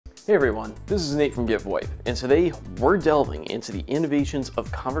Hey everyone, this is Nate from GetVoIP, and today we're delving into the innovations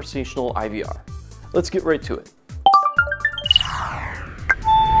of conversational IVR. Let's get right to it.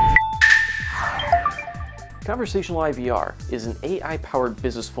 Conversational IVR is an AI-powered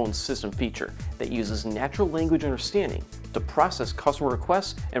business phone system feature that uses natural language understanding to process customer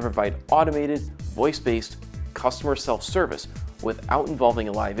requests and provide automated, voice-based customer self-service without involving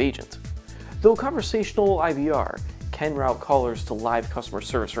a live agent. Though conversational IVR can route callers to live customer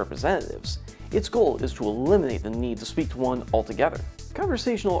service representatives, its goal is to eliminate the need to speak to one altogether.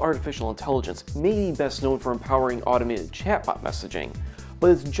 Conversational artificial intelligence may be best known for empowering automated chatbot messaging, but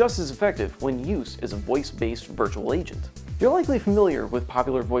it's just as effective when used as a voice-based virtual agent. You're likely familiar with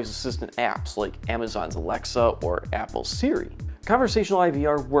popular voice assistant apps like Amazon's Alexa or Apple's Siri. Conversational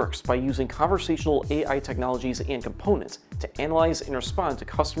IVR works by using conversational AI technologies and components to analyze and respond to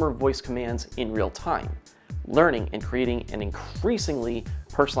customer voice commands in real time, learning and creating an increasingly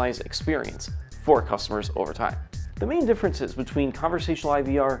personalized experience for customers over time. The main differences between conversational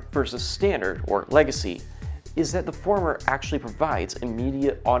IVR versus standard or legacy is that the former actually provides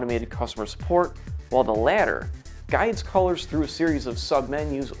immediate automated customer support, while the latter guides callers through a series of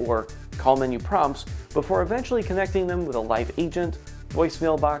sub-menus or call menu prompts before eventually connecting them with a live agent,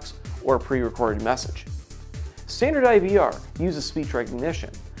 voicemail box, or a pre-recorded message. Standard IVR uses speech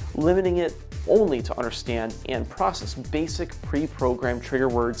recognition, limiting it only to understand and process basic pre-programmed trigger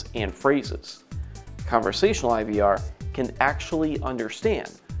words and phrases. Conversational IVR can actually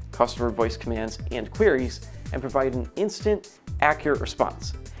understand customer voice commands and queries and provide an instant, accurate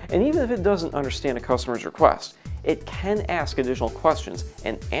response. And even if it doesn't understand a customer's request, it can ask additional questions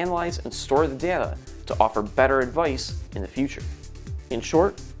and analyze and store the data to offer better advice in the future. In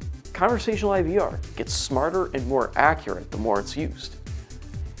short, conversational IVR gets smarter and more accurate the more it's used.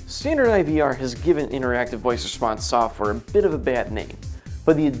 Standard IVR has given interactive voice response software a bit of a bad name,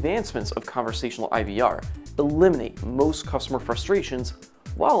 but the advancements of conversational IVR eliminate most customer frustrations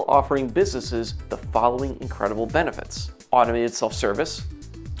while offering businesses the following incredible benefits: automated self-service,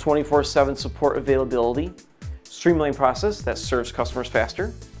 24/7 support availability, streamlined process that serves customers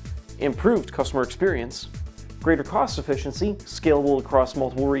faster, improved customer experience, greater cost efficiency, scalable across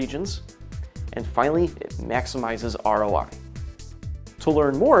multiple regions, and finally, it maximizes ROI. To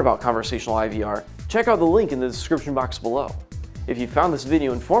learn more about conversational IVR, check out the link in the description box below. If you found this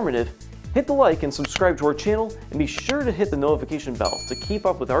video informative, hit the like and subscribe to our channel, and be sure to hit the notification bell to keep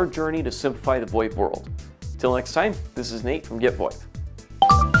up with our journey to simplify the VoIP world. Till next time, this is Nate from GetVoIP.